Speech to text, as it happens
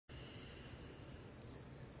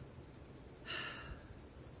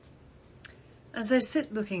As I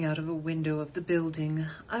sit looking out of a window of the building,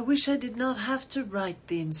 I wish I did not have to write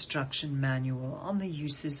the instruction manual on the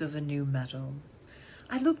uses of a new metal.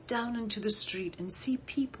 I look down into the street and see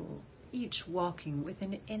people, each walking with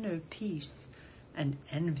an inner peace, and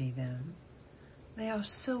envy them. They are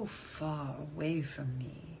so far away from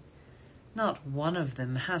me. Not one of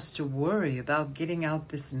them has to worry about getting out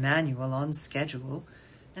this manual on schedule,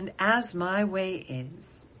 and as my way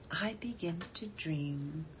is, I begin to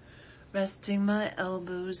dream, resting my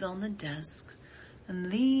elbows on the desk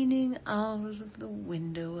and leaning out of the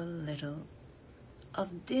window a little,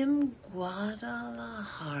 of dim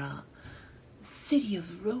Guadalajara, the city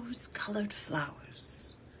of rose-colored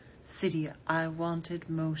flowers, city I wanted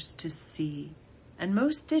most to see and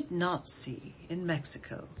most did not see in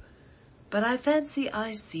Mexico. But I fancy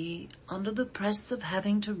I see, under the press of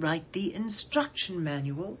having to write the instruction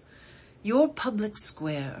manual, your public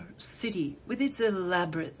square, city with its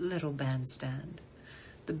elaborate little bandstand.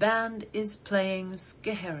 The band is playing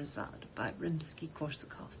Scheherazade by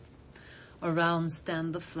Rimsky-Korsakov. Around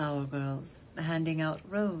stand the flower girls, handing out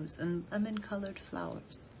rose and lemon-colored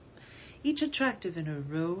flowers, each attractive in her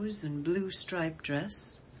rose and blue striped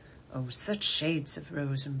dress. Oh, such shades of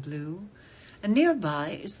rose and blue. And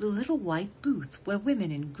nearby is the little white booth where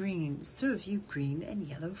women in green serve you green and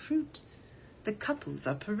yellow fruit. The couples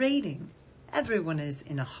are parading. Everyone is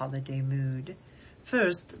in a holiday mood.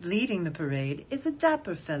 First, leading the parade is a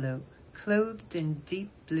dapper fellow, clothed in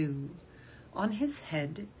deep blue. On his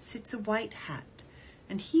head sits a white hat,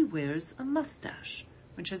 and he wears a mustache,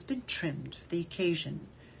 which has been trimmed for the occasion.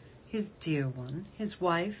 His dear one, his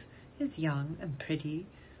wife, is young and pretty.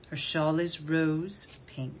 Her shawl is rose,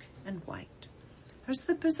 pink, and white. Her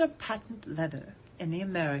slippers are patent leather in the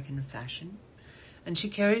American fashion, and she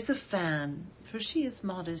carries a fan, for she is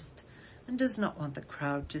modest and does not want the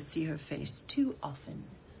crowd to see her face too often.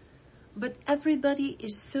 But everybody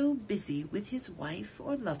is so busy with his wife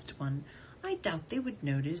or loved one, I doubt they would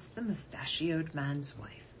notice the mustachioed man's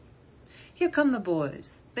wife. Here come the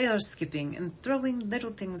boys. They are skipping and throwing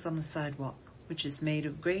little things on the sidewalk, which is made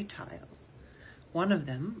of gray tile. One of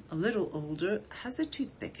them, a little older, has a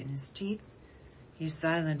toothpick in his teeth. He is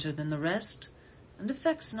silenter than the rest, and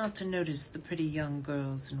affects not to notice the pretty young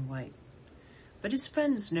girls in white. But his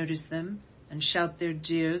friends notice them and shout their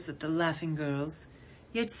jeers at the laughing girls.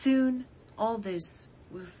 Yet soon all this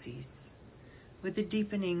will cease, with the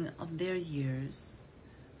deepening of their years,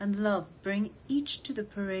 and love bring each to the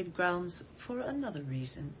parade grounds for another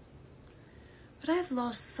reason. But I have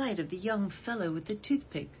lost sight of the young fellow with the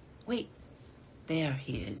toothpick. Wait, there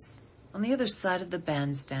he is, on the other side of the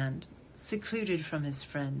bandstand, secluded from his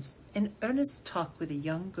friends, in earnest talk with a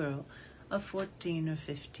young girl of 14 or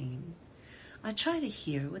 15. I try to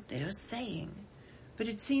hear what they are saying, but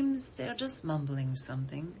it seems they are just mumbling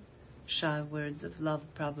something. Shy words of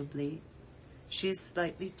love, probably. She is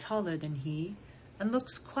slightly taller than he, and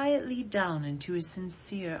looks quietly down into his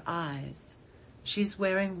sincere eyes. She is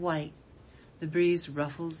wearing white. The breeze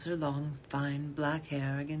ruffles her long, fine black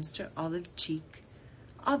hair against her olive cheek.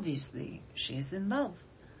 Obviously, she is in love.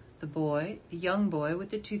 The boy, the young boy with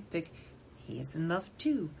the toothpick, he is in love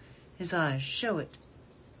too. His eyes show it.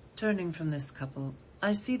 Turning from this couple,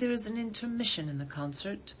 I see there is an intermission in the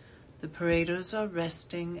concert. The paraders are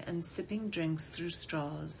resting and sipping drinks through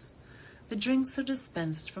straws. The drinks are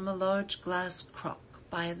dispensed from a large glass crock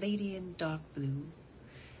by a lady in dark blue,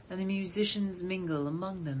 and the musicians mingle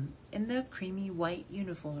among them in their creamy white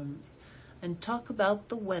uniforms and talk about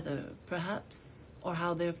the weather, perhaps, or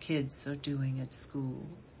how their kids are doing at school.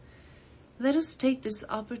 Let us take this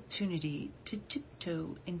opportunity to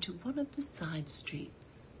tiptoe into one of the side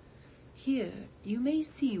streets. Here you may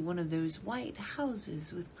see one of those white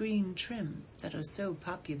houses with green trim that are so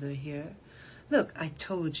popular here. Look, I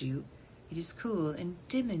told you, it is cool and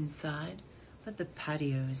dim inside, but the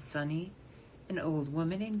patio is sunny. An old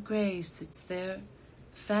woman in gray sits there,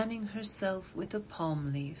 fanning herself with a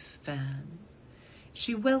palm leaf fan.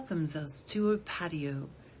 She welcomes us to her patio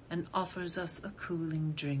and offers us a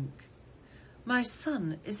cooling drink. My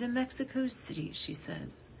son is in Mexico City, she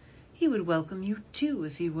says. He would welcome you too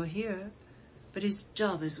if he were here, but his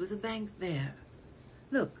job is with a bank there.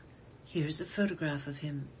 Look, here's a photograph of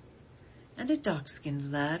him. And a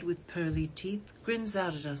dark-skinned lad with pearly teeth grins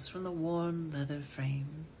out at us from the warm leather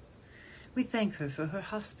frame. We thank her for her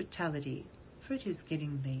hospitality, for it is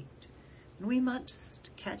getting late, and we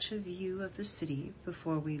must catch a view of the city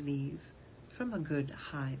before we leave, from a good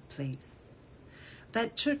high place.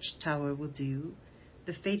 That church tower will do,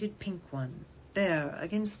 the faded pink one, there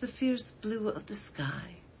against the fierce blue of the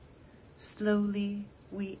sky. Slowly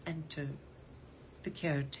we enter. The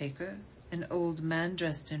caretaker, an old man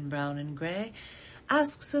dressed in brown and gray,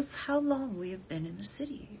 asks us how long we have been in the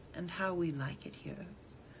city and how we like it here.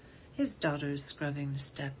 His daughter is scrubbing the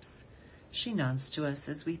steps. She nods to us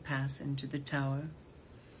as we pass into the tower.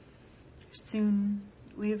 Soon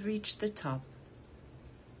we have reached the top,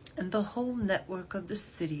 and the whole network of the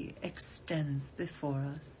city extends before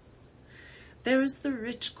us. There is the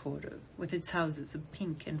rich quarter, with its houses of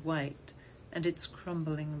pink and white, and its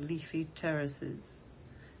crumbling leafy terraces.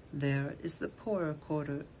 There is the poorer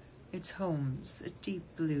quarter, its homes a deep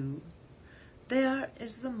blue. There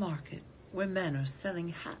is the market, where men are selling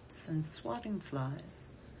hats and swatting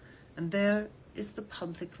flies. And there is the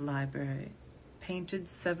public library, painted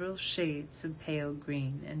several shades of pale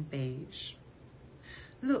green and beige.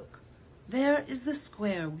 Look, there is the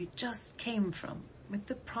square we just came from, with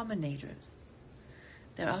the promenaders.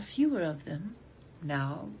 There are fewer of them,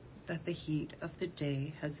 now that the heat of the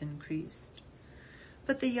day has increased.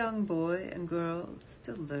 But the young boy and girl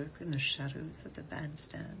still lurk in the shadows of the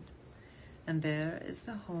bandstand. And there is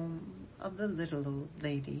the home of the little old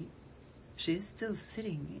lady. She is still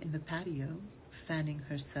sitting in the patio, fanning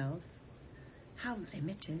herself. How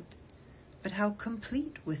limited, but how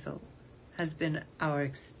complete withal, has been our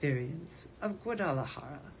experience of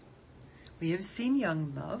Guadalajara. We have seen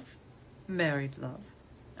young love, married love,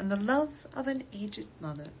 and the love of an aged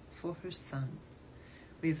mother for her son.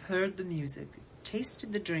 We have heard the music,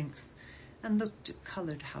 tasted the drinks, and looked at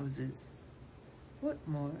colored houses. What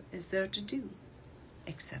more is there to do,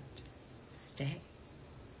 except stay?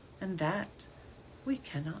 And that we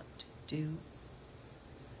cannot do.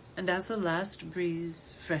 And as a last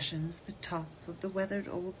breeze freshens the top of the weathered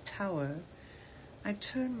old tower, I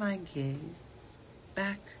turn my gaze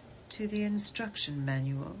back to the instruction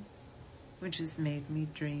manual, which has made me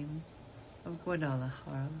dream of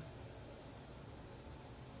Guadalajara.